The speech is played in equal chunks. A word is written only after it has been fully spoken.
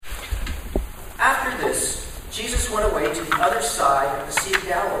After this, Jesus went away to the other side of the Sea of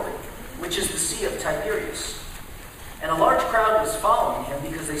Galilee, which is the Sea of Tiberias. And a large crowd was following him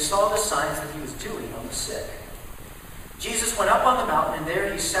because they saw the signs that he was doing on the sick. Jesus went up on the mountain, and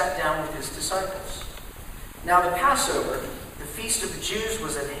there he sat down with his disciples. Now the Passover, the feast of the Jews,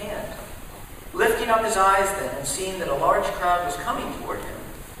 was at hand. Lifting up his eyes then, and seeing that a large crowd was coming toward him,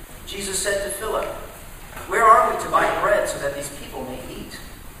 Jesus said to Philip, "Where are we to buy bread so that these people may eat?"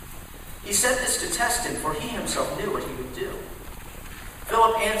 He said this to test him, for he himself knew what he would do.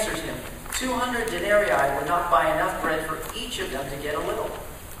 Philip answered him, 200 denarii would not buy enough bread for each of them to get a little.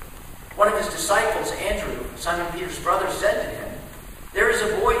 One of his disciples, Andrew, Simon Peter's brother, said to him, "There is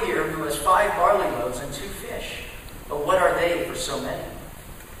a boy here who has 5 barley loaves and 2 fish, but what are they for so many?"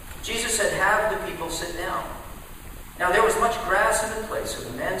 Jesus said, "Have the people sit down." Now there was much grass in the place, so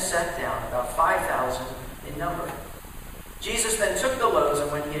the men sat down, about 5,000 in number. Jesus then took the loaves,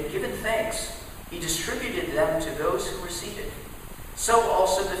 and when he had given thanks, he distributed them to those who were seated. So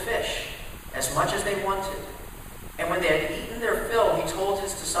also the fish, as much as they wanted. And when they had eaten their fill, he told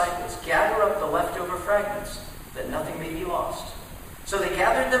his disciples, "Gather up the leftover fragments, that nothing may be lost." So they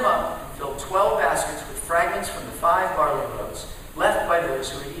gathered them up and filled 12 baskets with fragments from the 5 barley loaves left by those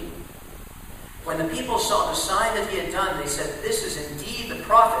who had eaten. When the people saw the sign that he had done, they said, "This is indeed the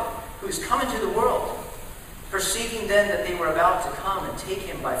prophet who is come into the world." Perceiving then that they were about to come and take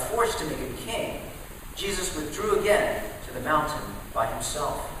him by force to make him king, Jesus withdrew again to the mountain by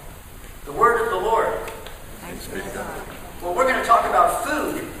himself. The word of the Lord. Thanks be to God. Well, we're going to talk about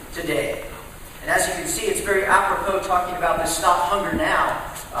food today. And as you can see, it's very apropos talking about this Stop Hunger Now,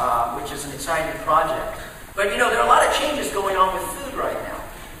 which is an exciting project. But there are a lot of changes going on with food right now.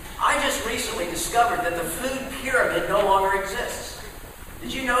 I just recently discovered that the food pyramid no longer exists.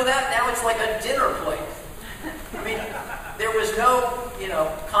 Did you know that? Now it's like a dinner plate. I mean, there was no,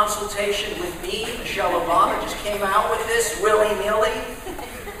 consultation with me. Michelle Obama just came out with this willy-nilly.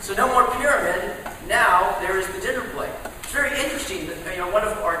 So no more pyramid. Now there is the dinner plate. It's very interesting that one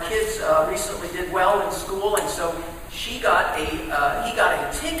of our kids recently did well in school, and so he got a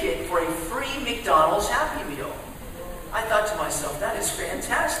ticket for a free McDonald's Happy Meal. I thought to myself, that is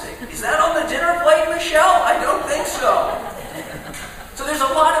fantastic. Is that on the dinner plate, Michelle? I don't think so. So there's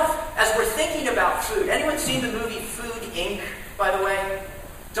a lot of, as we're thinking about food, anyone seen the movie Food, Inc., by the way?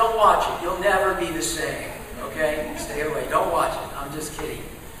 Don't watch it. You'll never be the same. Okay? Stay away. Don't watch it. I'm just kidding.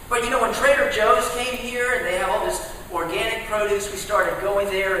 But when Trader Joe's came here and they have all this organic produce, we started going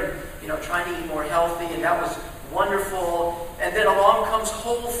there and, trying to eat more healthy, and that was wonderful. And then along comes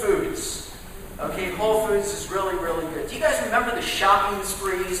Whole Foods. Okay, Whole Foods is really, really good. Do you guys remember the shopping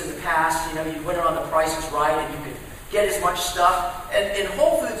sprees in the past? You went on The Price is Right and you could get as much stuff. And in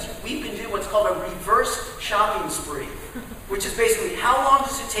Whole Foods, we can do what's called a reverse shopping spree, which is basically, how long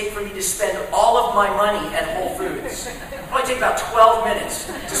does it take for me to spend all of my money at Whole Foods? It'll probably take about 12 minutes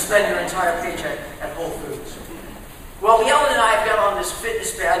to spend your entire paycheck at Whole Foods. Well, Ellen and I have got on this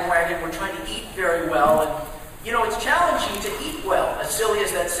fitness bandwagon. We're trying to eat very well. And, it's challenging to eat well, as silly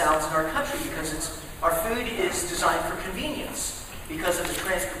as that sounds in our country, because our food is designed for convenience, because of the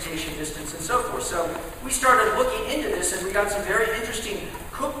transportation distance and so forth. So we started looking into this, and we got some very interesting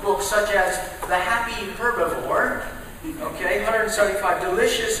cookbooks, such as The Happy Herbivore, 175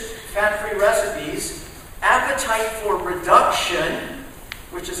 delicious fat-free recipes, Appetite for Reduction,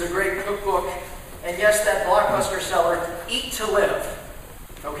 which is a great cookbook, and yes, that blockbuster seller, Eat to Live.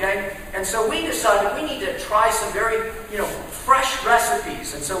 Okay? And so we decided we need to try some very, fresh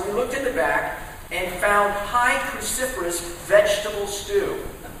recipes. And so we looked in the back and found high cruciferous vegetable stew.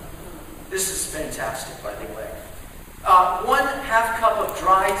 This is fantastic, by the way. 1/2 cup of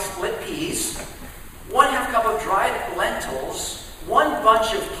dried split peas, 1/2 cup of dried lentils, 1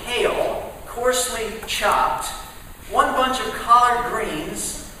 bunch of kale, coarsely chopped, 1 bunch of collard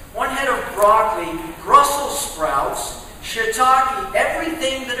greens, 1 head of broccoli, Brussels sprouts, shiitake,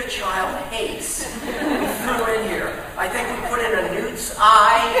 everything that a child hates, we threw in here. I think we put in a newt's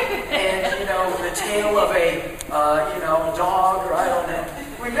eye and, the tail of a, dog, or I don't know.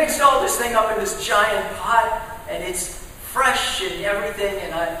 We mixed all this thing up in this giant pot, and it's fresh and everything,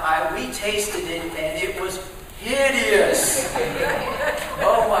 and we tasted it, and it was hideous.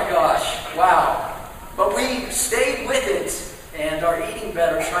 Oh my gosh, wow. But we stayed with it and are eating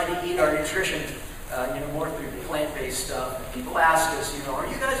better, trying to eat our nutrition more through plant-based stuff. And people ask us, are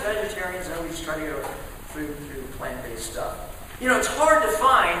you guys vegetarians? And we just try to go through plant-based stuff. It's hard to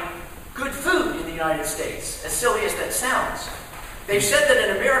find good food in the United States, as silly as that sounds. They've said that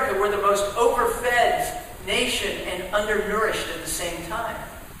in America we're the most overfed nation and undernourished at the same time.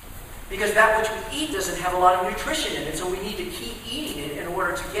 Because that which we eat doesn't have a lot of nutrition in it, so we need to keep eating it in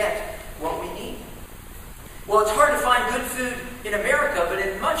order to get what we need. Well, it's hard to find good food in America, but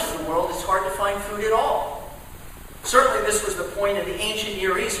in much of the world, it's hard to find food at all. Certainly, this was the point in the ancient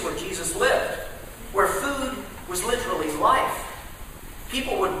Near East where Jesus lived, where food was literally life.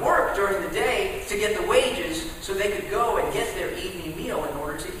 People would work during the day to get the wages so they could go and get their evening meal in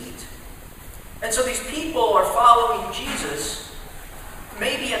order to eat. And so these people are following Jesus,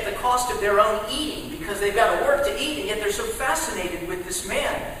 maybe at the cost of their own eating, because they've got to work to eat, and yet they're so fascinated with this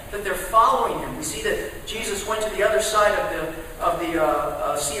man that they're following him. We see that Jesus went to the other side of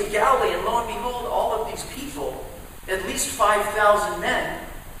the Sea of Galilee, and lo and behold, all of these people, at least 5,000 men.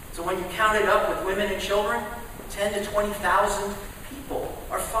 So when you count it up with women and children, 10 to 20,000 people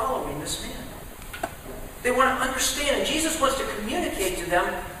are following this man. They want to understand, and Jesus wants to communicate to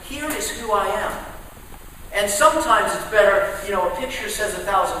them, here is who I am. And sometimes it's better, a picture says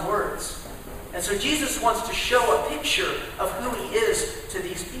 1,000 words. And so Jesus wants to show a picture of who he is to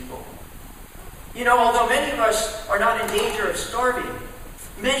these people. Although many of us are not in danger of starving,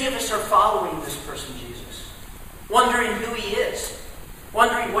 many of us are following this person, Jesus, wondering who he is,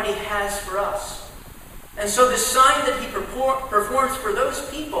 wondering what he has for us. And so the sign that he performs for those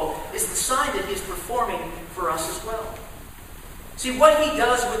people is the sign that he's performing for us as well. See, what he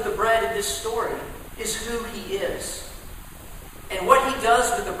does with the bread in this story is who he is. And what he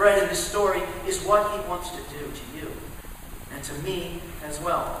does with the bread in this story is what he wants to do to you and to me as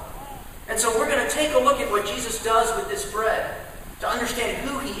well. And so we're going to take a look at what Jesus does with this bread to understand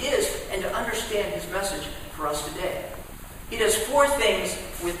who he is and to understand his message for us today. He does 4 things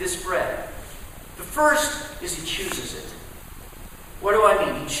with this bread. The first is he chooses it. What do I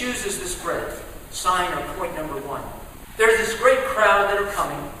mean? He chooses this bread. Sign or point number 1. There's this great crowd that are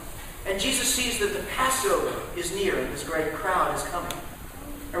coming, and Jesus sees that the Passover is near and this great crowd is coming.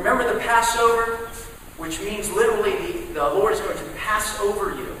 Remember the Passover, which means literally the Lord is going to pass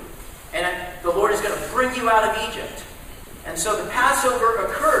over you. And the Lord is going to bring you out of Egypt. And so the Passover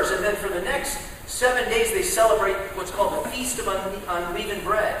occurs, and then for the next 7 days they celebrate what's called the Feast of Unleavened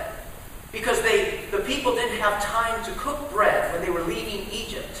Bread. Because the people didn't have time to cook bread when they were leaving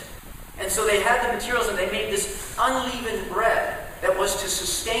Egypt. And so they had the materials and they made this unleavened bread that was to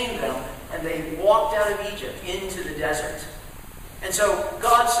sustain them. And they walked out of Egypt into the desert. And so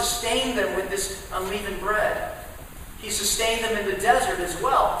God sustained them with this unleavened bread. He sustained them in the desert as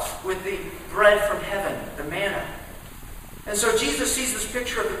well with the bread from heaven, the manna. And so Jesus sees this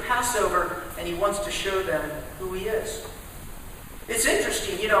picture of the Passover and he wants to show them who he is. It's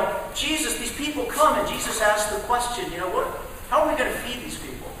interesting, Jesus, these people come and Jesus asks the question, how are we going to feed these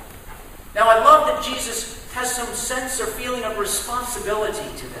people? Now I love that Jesus has some sense or feeling of responsibility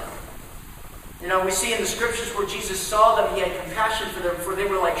to them. We see in the scriptures where Jesus saw them, he had compassion for them, for they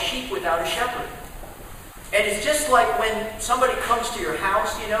were like sheep without a shepherd. And it's just like when somebody comes to your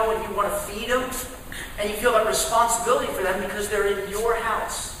house, and you want to feed them, and you feel that responsibility for them because they're in your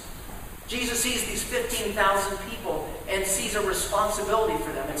house. Jesus sees these 15,000 people and sees a responsibility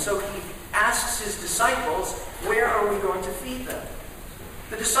for them. And so he asks his disciples, where are we going to feed them?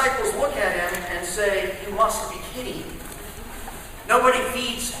 The disciples look at him and say, you must be kidding. Nobody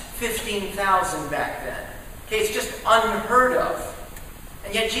feeds 15,000 back then. Okay, it's just unheard of.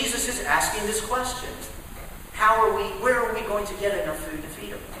 And yet Jesus is asking this question. Where are we going to get enough food to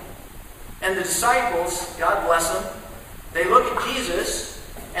feed them? And the disciples, God bless them, they look at Jesus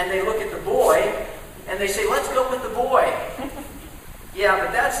and they look at the boy and they say, let's go with the boy. Yeah,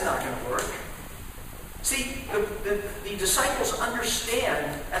 but that's not going to work. See, the disciples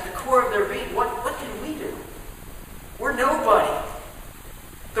understand at the core of their being, what can we do? We're nobody.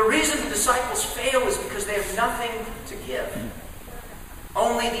 The reason the disciples fail is because they have nothing to give.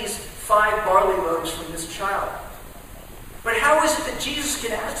 Only these 5 barley loaves from this child. But how is it that Jesus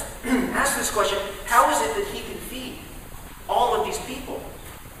can ask this question? How is it that he can feed all of these people?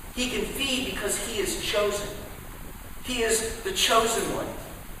 He can feed because he is chosen. He is the chosen one.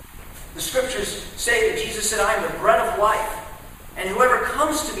 The scriptures say that Jesus said, I am the bread of life, and whoever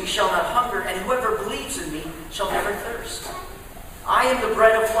comes to me shall not hunger, and whoever believes in me shall never thirst. I am the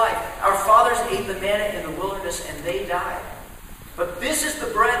bread of life. Our fathers ate the manna in the wilderness, and they died. But this is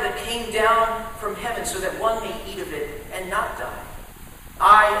the bread that came down from heaven so that one may eat of it and not die.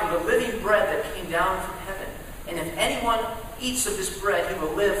 I am the living bread that came down from heaven. And if anyone eats of this bread, he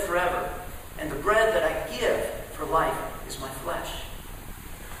will live forever. And the bread that I give for life is my flesh.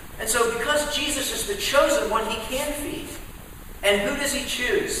 And so because Jesus is the chosen one, he can feed. And who does he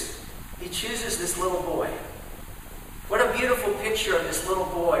choose? He chooses this little boy. What a beautiful picture of this little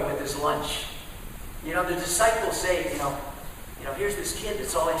boy with his lunch. The disciples say, here's this kid,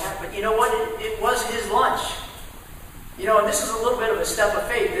 that's all I have. But you know what? It was his lunch. And this is a little bit of a step of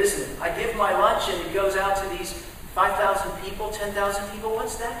faith, isn't it? I give my lunch and it goes out to these 5,000 people, 10,000 people.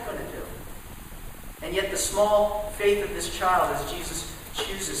 What's that going to do? And yet the small faith of this child as Jesus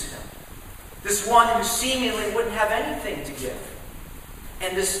chooses him. This one who seemingly wouldn't have anything to give.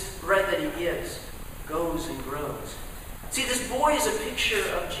 And this bread that he gives goes and grows. See, this boy is a picture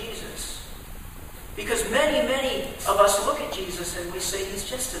of Jesus. Because many, many of us look at Jesus and we say, he's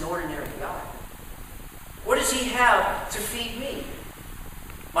just an ordinary guy. What does he have to feed me?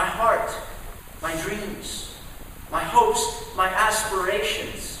 My heart, my dreams, my hopes, my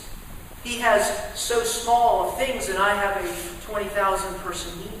aspirations. He has so small of things and I have a 20,000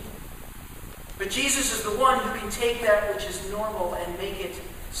 person need. But Jesus is the one who can take that which is normal and make it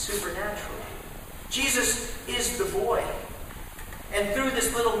supernatural. Jesus is the boy. And through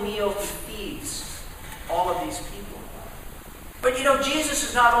this little meal, he feeds all of these people. But Jesus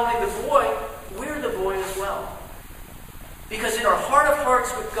is not only the boy, we're the boy as well. Because in our heart of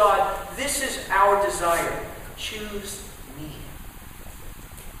hearts with God, this is our desire. Choose me.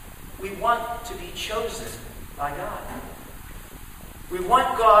 We want to be chosen by God. We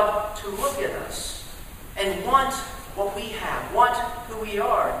want God to look at us and want what we have, want who we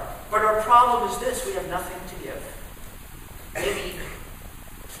are. But our problem is this: we have nothing to give. Maybe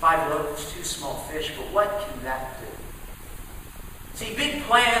 5 loaves, 2 small fish, but what can that do? See, big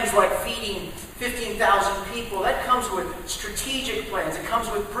plans like feeding 15,000 people, that comes with strategic plans. It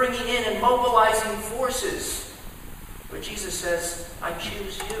comes with bringing in and mobilizing forces. But Jesus says, I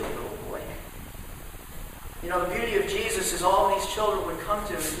choose you, little boy. The beauty of Jesus is all these children would come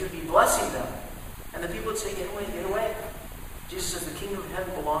to him and he would be blessing them. And the people would say, get away, get away. Jesus says, the kingdom of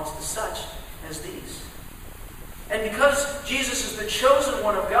heaven belongs to such as these. And because Jesus is the chosen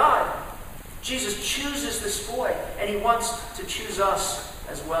one of God, Jesus chooses this boy, and he wants to choose us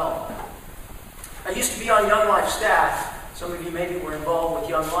as well. I used to be on Young Life staff. Some of you maybe were involved with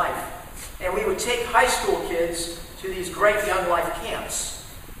Young Life. And we would take high school kids to these great Young Life camps.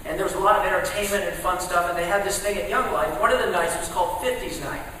 And there was a lot of entertainment and fun stuff, and they had this thing at Young Life. One of the nights was called 50s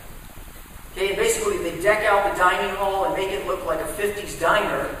Night. Okay, and basically they deck out the dining hall and make it look like a 50s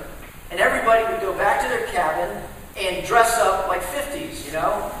diner, and everybody would go back to their cabin and dress up like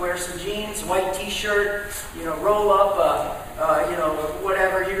 50s, wear some jeans, white t-shirt, roll up,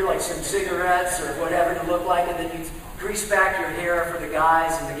 whatever, like some cigarettes or whatever to look like, and then you grease back your hair for the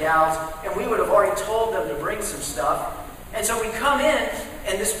guys and the gals, and we would have already told them to bring some stuff. And so we come in,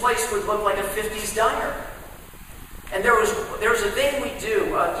 and this place would look like a 50s diner. And there was a thing we do.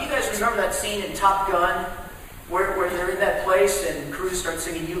 Do you guys remember that scene in Top Gun where they're in that place and Cruise starts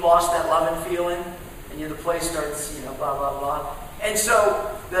singing, "You Lost That Lovin' Feeling," and the place starts, blah, blah, blah. And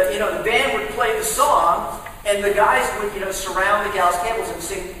so the band would play the song, and the guys would, surround the gals' tables and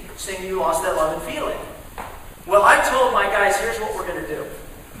sing "You Lost That Lovin' Feeling." Well, I told my guys, here's what we're going to do.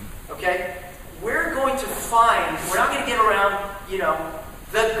 Okay? We're not going to get around,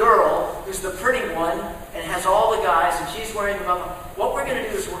 the girl who's the pretty one and has all the guys and she's wearing the muffin. What we're going to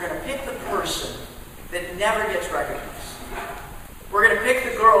do is we're going to pick the person that never gets recognized. We're going to pick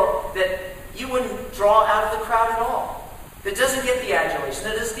the girl that you wouldn't draw out of the crowd at all, that doesn't get the adulation,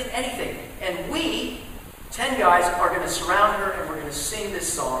 that doesn't get anything. And we, 10 guys, are going to surround her and we're going to sing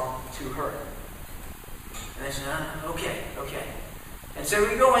this song to her. And they said, okay. And so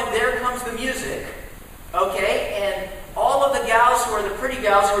we go in, there comes the music, okay, and all of the gals who are the pretty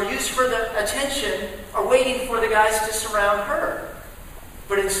gals who are used for the attention are waiting for the guys to surround her.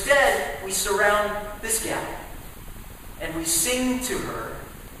 But instead, we surround this gal, and we sing to her,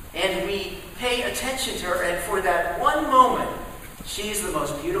 and we pay attention to her, and for that one moment, she's the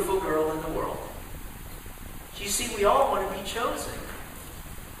most beautiful girl in the world. You see, we all want to be chosen.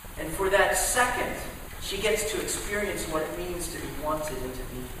 And for that second, she gets to experience what it means to be wanted and to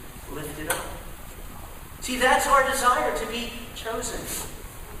be lifted up. See, that's our desire, to be chosen.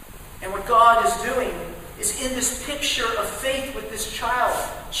 And what God is doing is in this picture of faith with this child,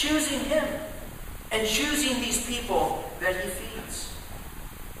 choosing him and choosing these people that he feeds.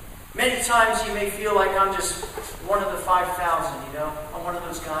 Many times you may feel like I'm just one of the 5,000, I'm one of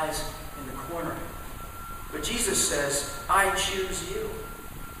those guys in the corner. But Jesus says, I choose you.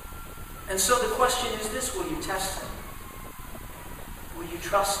 And so the question is this: will you test him? Will you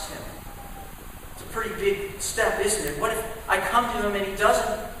trust him? It's a pretty big step, isn't it? What if I come to him and he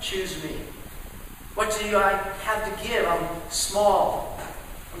doesn't choose me? What do I have to give? I'm small.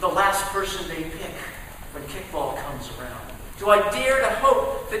 I'm the last person they pick when kickball comes around. Do I dare to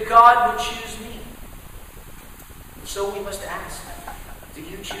hope that God would choose me? So we must ask, do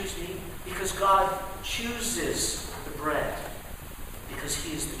you choose me? Because God chooses the bread, because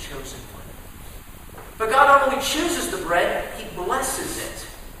he is the chosen one. But God not only chooses the bread, he blesses it.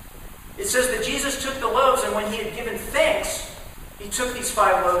 It says that Jesus took the loaves, and when he had given thanks, he took these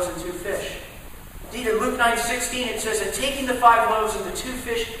 5 loaves and 2 fish. Indeed, in Luke 9:16, it says, and taking the 5 loaves and the 2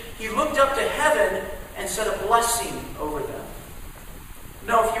 fish, he looked up to heaven and said a blessing over them.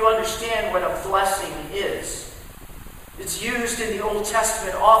 Now, if you understand what a blessing is, it's used in the Old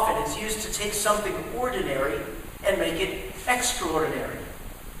Testament often. It's used to take something ordinary and make it extraordinary.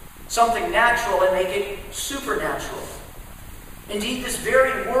 Something natural and make it supernatural. Indeed, this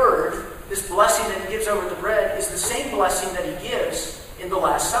very word, this blessing that he gives over the bread, is the same blessing that he gives in the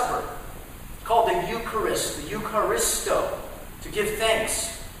Last Supper. It's called the Eucharist, the Eucharisto, to give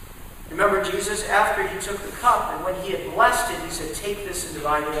thanks. Remember Jesus, after he took the cup, and when he had blessed it, he said, take this and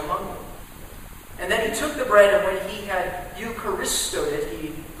divide it among them. And then he took the bread, and when he had Eucharistoed it,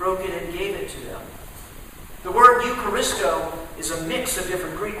 he broke it and gave it to them. The word Eucharisto is a mix of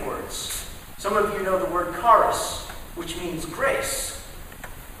different Greek words. Some of you know the word charis, which means grace.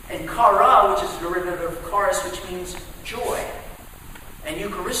 And chara, which is a derivative of charis, which means joy. And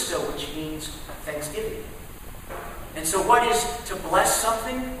Eucharisto, which means thanksgiving. And so what is to bless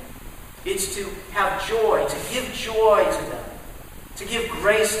something? It's to have joy, to give joy to them, to give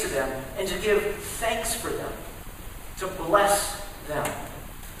grace to them, and to give thanks for them, to bless them.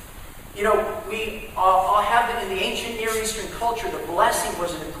 You know, we all have that in the ancient Near Eastern culture, the blessing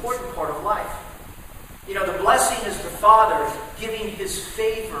was an important part of life. You know, the blessing is the father giving his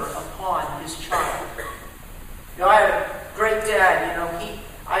favor upon his child. You know, I have a great dad. You know,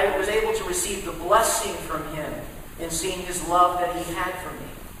 I was able to receive the blessing from him in seeing his love that he had for me.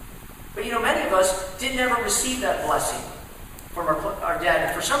 But you know, many of us didn't ever receive that blessing from our dad.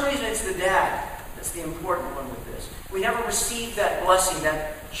 And for some reason, it's the dad that's the important one with this. We never received that blessing,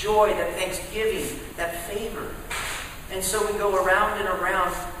 that joy, that thanksgiving, that favor. And so we go around and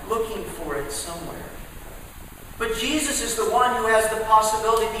around looking for it somewhere. But Jesus is the one who has the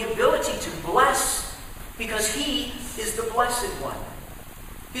possibility, the ability to bless, because he is the blessed one.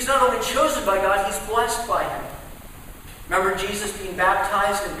 He's not only chosen by God, he's blessed by him. Remember Jesus being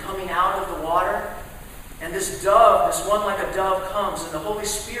baptized and coming out of the water? And this dove, this one like a dove comes, and the Holy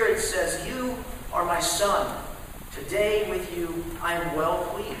Spirit says, you are my son. Today with you I am well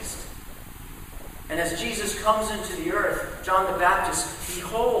pleased. And as Jesus comes into the earth, John the Baptist,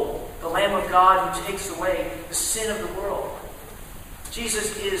 behold, the Lamb of God who takes away the sin of the world.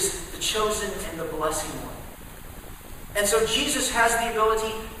 Jesus is the chosen and the blessing one. And so Jesus has the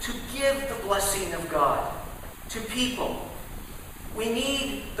ability to give the blessing of God to people. We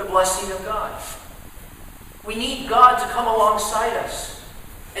need the blessing of God. We need God to come alongside us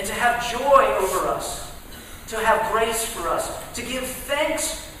and to have joy over us, to have grace for us, to give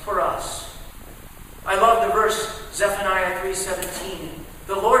thanks for us. I love the verse, Zephaniah 3:17.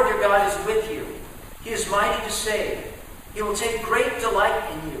 The Lord your God is with you. He is mighty to save. He will take great delight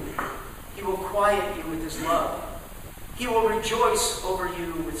in you. He will quiet you with his love. He will rejoice over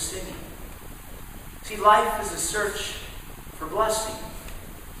you with singing. See, life is a search for blessing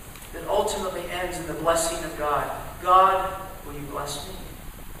that ultimately ends in the blessing of God. God, will you bless me?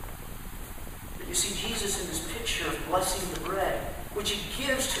 But you see, Jesus in this picture of blessing the bread, which he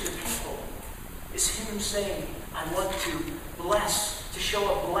gives to the people, is him saying, I want to bless, to show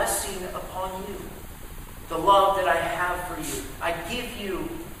a blessing upon you. The love that I have for you. I give you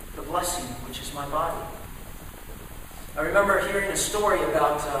the blessing, which is my body. I remember hearing a story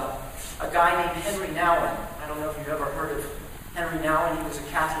about a guy named Henry Nouwen. I don't know if you've ever heard of Henry Nouwen. He was a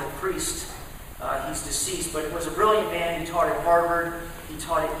Catholic priest. He's deceased, but he was a brilliant man. He taught at Harvard. He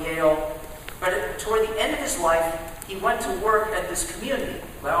taught at Yale. But toward the end of his life, he went to work at this community,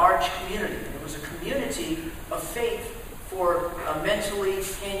 a large community. It was a community of faith for mentally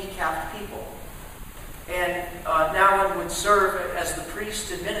handicapped people. And Nouwen would serve as the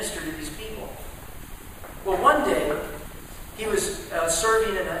priest and minister to these people. Well, one day, he was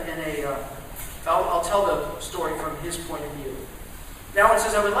serving I'll tell the story from his point of view. Nouwen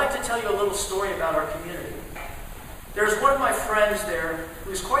says, I would like to tell you a little story about our community. There's one of my friends there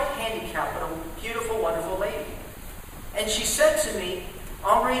who's quite handicapped, but a beautiful, wonderful lady. And she said to me,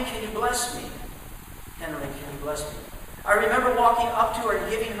 Henri, can you bless me? Henry, can you bless me? I remember walking up to her and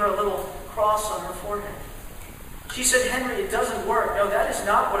giving her a little cross on her forehead. She said, Henry, it doesn't work. No, that is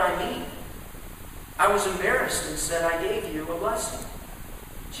not what I mean. I was embarrassed and said, I gave you a blessing.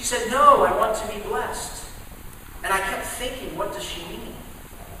 She said, no, I want to be blessed. And I kept thinking, what does she mean?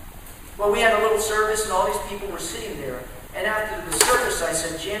 Well, we had a little service and all these people were sitting there. And after the service, I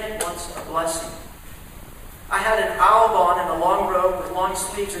said, Janet wants a blessing. I had an alb on and a long robe with long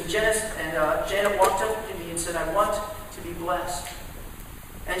sleeves, and Janet walked up to me and said, I want to be blessed.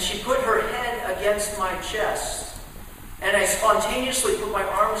 And she put her head against my chest. And I spontaneously put my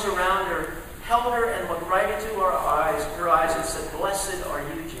arms around her, held her, and looked right into her eyes and said, "Blessed are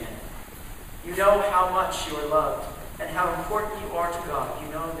you, Janet. You know how much you are loved and how important you are to God.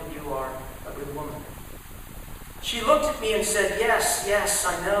 You know that you are a good woman." She looked at me and said, "Yes, yes,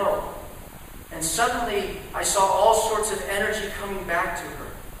 I know." And suddenly I saw all sorts of energy coming back to her.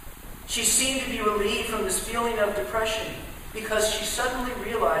 She seemed to be relieved from this feeling of depression because she suddenly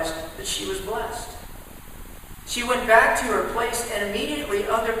realized that she was blessed. She went back to her place, and immediately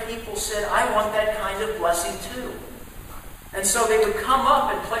other people said, "I want that kind of blessing too." And so they would come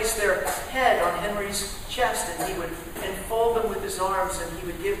up and place their head on Henry's chest, and he would enfold them with his arms, and he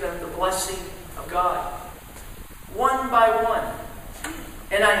would give them the blessing of God. One by one.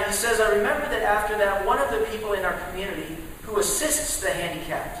 And he says, "I remember that after that, one of the people in our community who assists the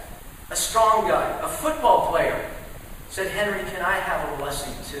handicapped, a strong guy, a football player, said, 'Henry, can I have a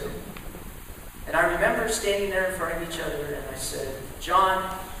blessing too?' And I remember standing there in front of each other, and I said,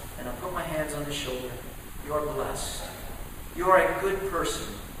 'John,' and I put my hands on his shoulder, 'you're blessed. You are a good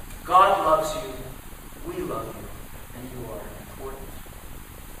person. God loves you. We love you. And you are important.'"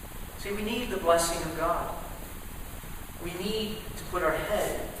 See, we need the blessing of God. We need to put our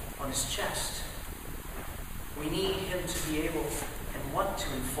head on his chest. We need him to be able and want to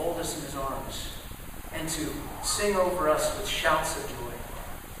enfold us in his arms and to sing over us with shouts of joy,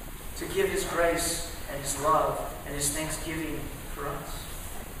 to give his grace and his love and his thanksgiving for us.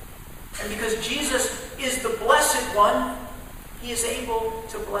 And because Jesus is the blessed one, he is able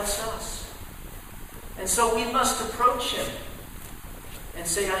to bless us. And so we must approach him and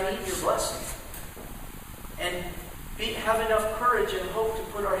say, "I need your blessing." And have enough courage and hope to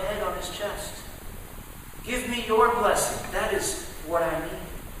put our head on his chest. "Give me your blessing. That is what I need."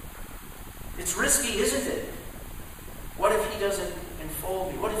 It's risky, isn't it? What if he doesn't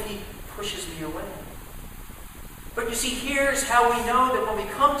enfold me? What if he pushes me away? But you see, here's how we know that when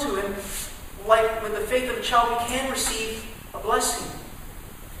we come to him, like with the faith of a child, we can receive a blessing.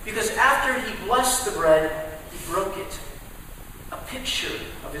 Because after he blessed the bread, he broke it. A picture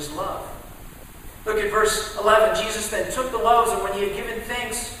of his love. Look at verse 11. "Jesus then took the loaves, and when he had given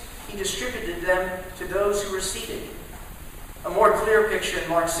thanks, he distributed them to those who were seated." A more clear picture in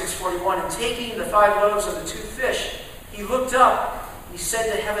Mark 6:41. "And taking the 5 loaves and the 2 fish, he looked up, and he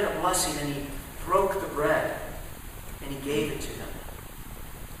said to heaven a blessing, and he broke the bread, and he gave it to them."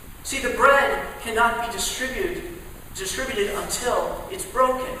 See, the bread cannot be distributed until it's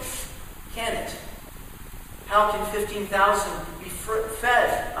broken, can it? How can 15,000 be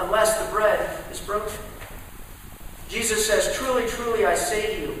fed unless the bread is broken? Jesus says, "Truly, truly, I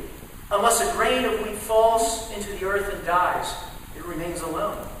say to you, unless a grain of wheat falls into the earth and dies, it remains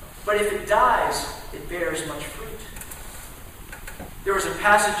alone. But if it dies, it bears much fruit." There was a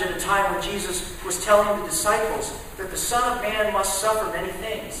passage at a time when Jesus was telling the disciples that the Son of Man must suffer many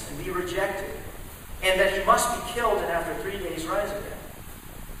things and be rejected, and that he must be killed and after 3 days rise again.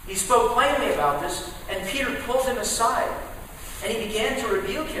 He spoke plainly about this, and Peter pulled him aside, and he began to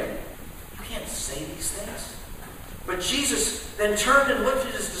rebuke him. "You can't say these things." But Jesus then turned and looked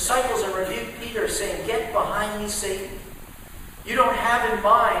at his disciples and rebuked Peter, saying, "Get behind me, Satan. You don't have in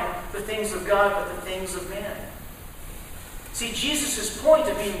mind the things of God, but the things of man." See, Jesus' point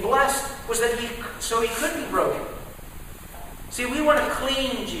of being blessed was that he could be broken. See, we want a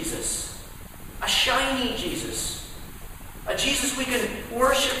clean Jesus, a shiny Jesus, a Jesus we can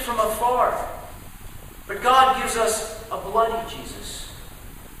worship from afar. But God gives us a bloody Jesus,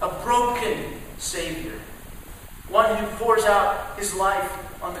 a broken Savior, one who pours out his life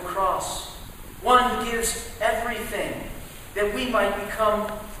on the cross, one who gives everything that we might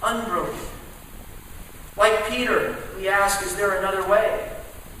become unbroken. Like Peter, we ask, is there another way?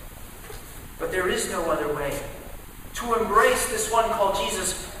 But there is no other way. To embrace this one called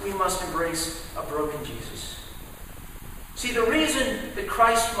Jesus, we must embrace a broken Jesus. See, the reason that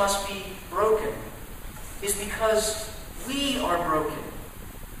Christ must be broken is because we are broken.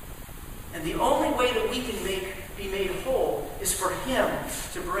 And the only way that we can be made whole is for him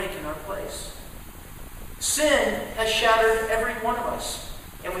to break in our place. Sin has shattered every one of us,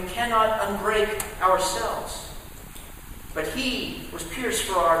 and we cannot unbreak ourselves. But he was pierced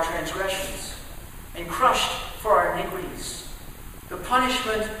for our transgressions and crushed for our iniquities. The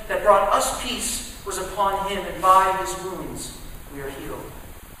punishment that brought us peace was upon him, and by his wounds we are healed.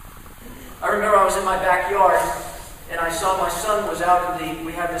 I remember I was in my backyard, and I saw my son was out in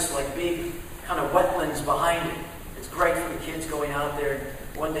we have this like big kind of wetlands behind it. It's great for the kids going out there.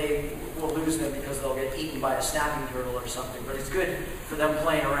 One day we'll lose them because they'll get eaten by a snapping turtle or something, but it's good for them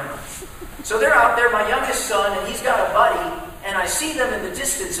playing around. So they're out there, my youngest son, and he's got a buddy, and I see them in the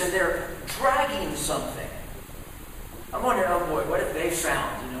distance, and they're dragging something. I'm wondering, oh boy, what have they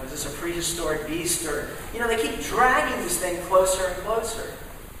found? You know, is this a prehistoric beast? Or, you know, they keep dragging this thing closer and closer.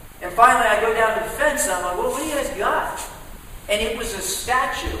 And finally, I go down to the fence, and I'm like, well, what do you guys got? And it was a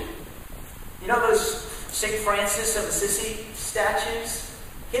statue. You know those St. Francis of Assisi statues?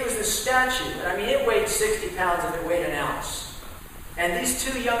 It was this statue. I mean, it weighed 60 pounds if it weighed an ounce. And these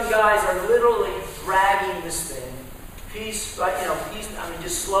two young guys are literally dragging this thing piece by piece. I mean,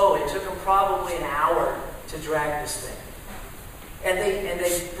 just slowly. It took them probably an hour to drag this thing. And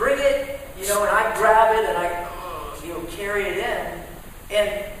they bring it, and I grab it and I carry it in.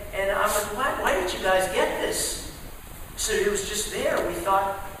 And I'm like, why did you guys get this? So it was just there. We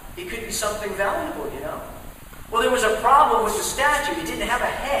thought it could be something valuable, Well, there was a problem with the statue. It didn't have a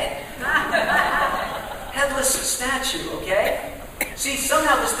head. Headless statue, okay? See,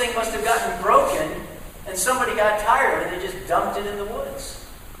 somehow this thing must have gotten broken, and somebody got tired, and they just dumped it in the woods.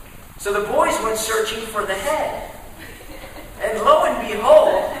 So the boys went searching for the head. And lo and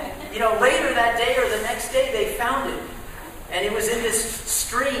behold, later that day or the next day, they found it. And it was in this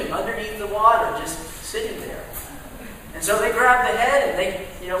stream underneath the water, just sitting there. And so they grabbed the head,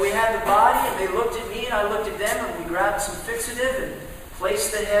 and we had the body, and they looked at me, and I looked at them, and we grabbed some fixative and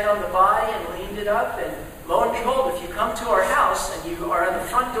placed the head on the body and leaned it up. And lo and behold, if you come to our house and you are at the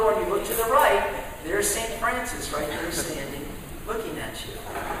front door and you look to the right, there's St. Francis right there standing, looking at you.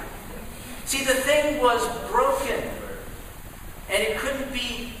 See, the thing was broken, and it couldn't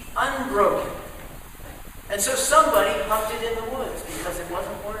be unbroken. And so somebody hucked it in the woods because it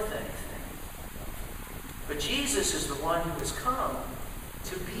wasn't worth anything. But Jesus is the one who has come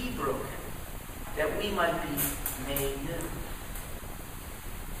to be broken, that we might be made new.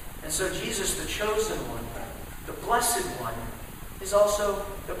 And so Jesus, the chosen one, the blessed one, is also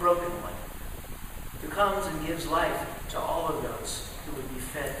the broken one, who comes and gives life to all of those who would be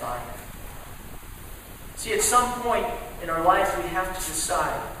fed by him. See, at some point in our life, we have to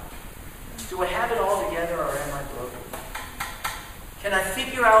decide, do I have it all together or am I broken? Can I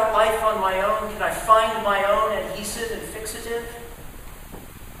figure out life on my own? Can I find my own adhesive and fixative?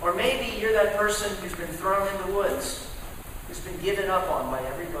 Or maybe you're that person who's been thrown in the woods, who's been given up on by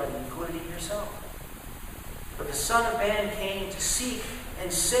everybody, including yourself. But the Son of Man came to seek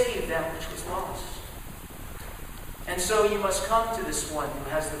and save that which was lost. And so you must come to this one who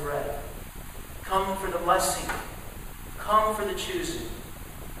has the bread. Come for the blessing. Come for the choosing.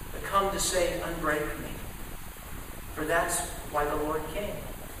 But come to say, unbreak me. For that's why the Lord came.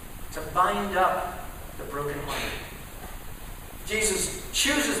 To bind up the brokenhearted. Jesus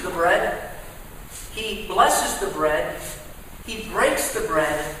chooses the bread. He blesses the bread. He breaks the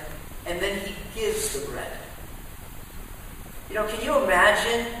bread. And then he gives the bread. Can you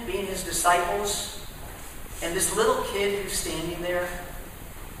imagine being his disciples and this little kid who's standing there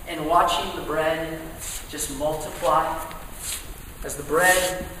and watching the bread just multiply as the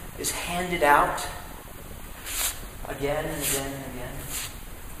bread is handed out again and again and again?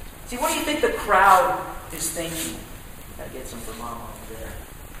 See, what do you think the crowd is thinking? Gotta get some for Mom over there.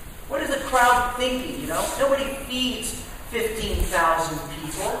 What is the crowd thinking, Nobody feeds 15,000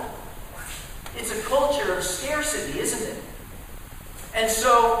 people. It's a culture of scarcity, isn't it? And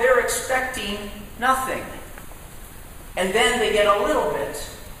so they're expecting nothing. And then they get a little bit.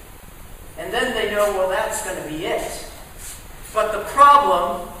 And then they know, well, that's going to be it. But the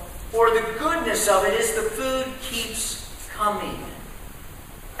problem, or the goodness of it, is the food keeps coming.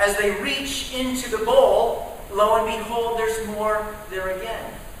 As they reach into the bowl, lo and behold, there's more there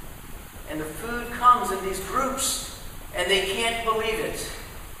again. And the food comes in these groups, and they can't believe it.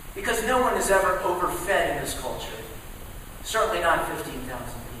 Because no one is ever overfed in this culture. Certainly not 15,000 people.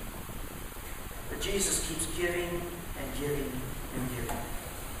 But Jesus keeps giving and giving and giving.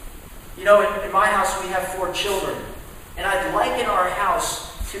 In my house we have 4 children. And I'd liken our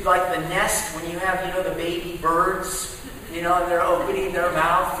house to like the nest when you have, the baby birds, and they're opening their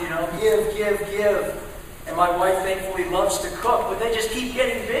mouth, give, give, give. And my wife thankfully loves to cook, but they just keep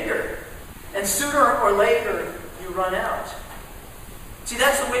getting bigger. And sooner or later, you run out. See,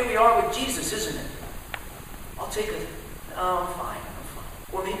 that's the way we are with Jesus, isn't it? I'll take I'm fine.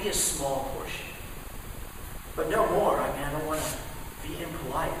 Or maybe a small portion. But no more. I don't want to be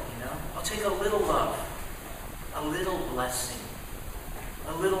impolite, I'll take a little love, a little blessing,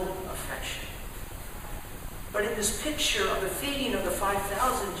 a little affection. But in this picture of the feeding of the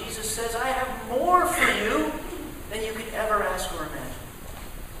 5,000, Jesus says, I have more for you than you could ever ask or imagine.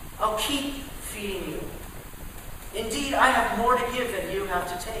 I'll keep feeding you. Indeed, I have more to give than you have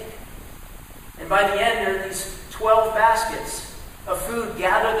to take. And by the end, there are these 12 baskets of food.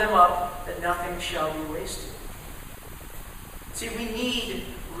 Gather them up, that nothing shall be wasted. See, we need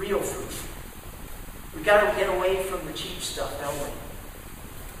real food. We've got to get away from the cheap stuff, don't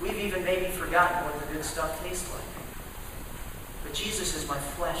we? We've even maybe forgotten what the good stuff tastes like. But Jesus says, my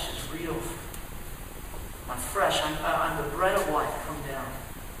flesh is real food. I'm fresh. I'm the bread of life come down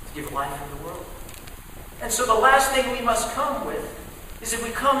to give life in the world. And so the last thing we must come with is if we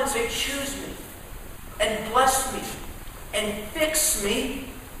come and say, choose me and bless me and fix me,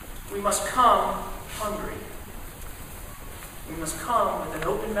 we must come hungry. We must come with an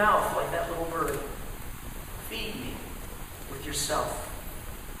open mouth like that little bird. Feed me with yourself.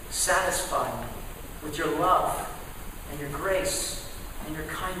 Satisfy me with your love and your grace and your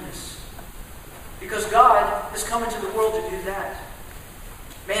kindness. Because God has come into the world to do that.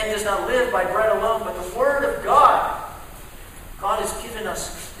 Man does not live by bread alone, but the Word of God. God has given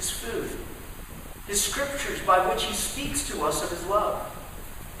us His food, His Scriptures by which He speaks to us of His love.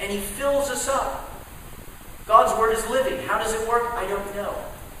 And He fills us up. God's Word is living. How does it work? I don't know.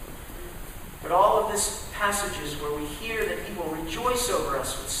 But all of these passages where we hear that He will rejoice over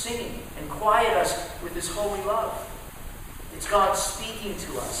us with singing and quiet us with His holy love. It's God speaking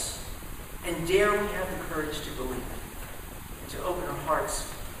to us. And dare we have the courage to believe it, and to open our hearts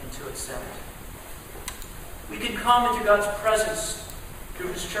and to accept it. We can come into God's presence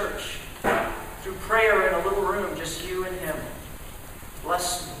through His church, through prayer in a little room, just you and Him.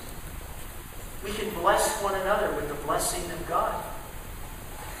 Bless me. We can bless one another with the blessing of God.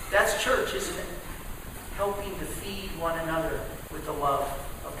 That's church, isn't it? Helping to feed one another with the love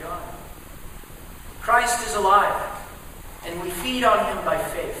of God. Christ is alive, and we feed on Him by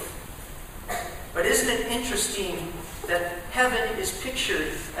faith. But isn't it interesting that heaven is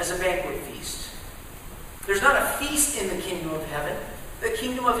pictured as a banquet feast? There's not a feast in the kingdom of heaven. The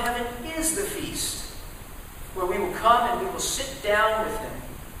kingdom of heaven is the feast, where we will come and we will sit down with Him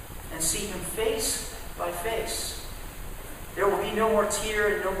and see Him face by face. There will be no more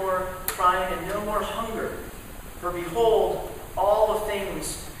tear and no more crying and no more hunger. For behold, all the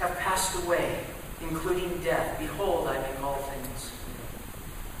things have passed away, including death. Behold, I make all things new.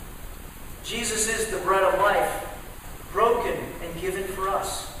 Jesus is the bread of life, broken and given for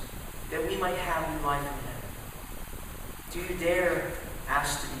us, that we might have new life in Him. Do you dare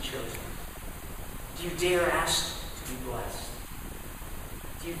ask to be chosen? Do you dare ask to be blessed?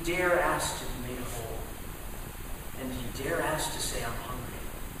 Do you dare ask to be made whole? And do you dare ask to say, I'm hungry?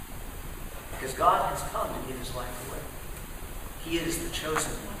 Because God has come to give His life away. He is the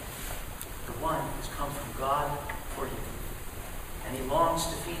chosen one, the one who's come from God for you. And He longs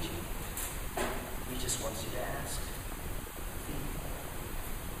to feed you. He just wants you to ask. Feed me.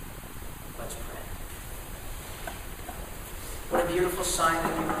 Let's pray. What a beautiful sign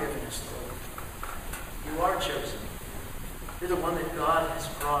that you've given us, Lord. You are chosen. You're the one that God has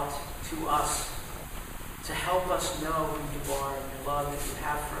brought to us to help us know who you are and the love that you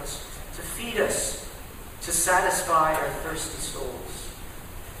have for us, to feed us, to satisfy our thirsty souls.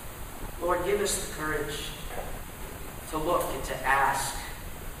 Lord, give us the courage to look and to ask,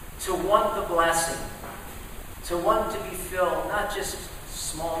 to want the blessing, to want to be filled, not just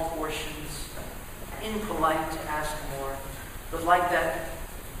small portions, impolite to ask more, but like that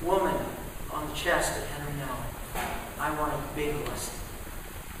woman on the chest of Henry Nouwen. I want a big blessing.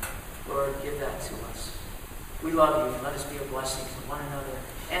 Lord, give that to us. We love you, and let us be a blessing to one another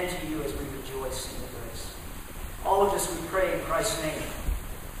and to you as we rejoice in your grace. All of this we pray in Christ's name.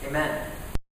 Amen.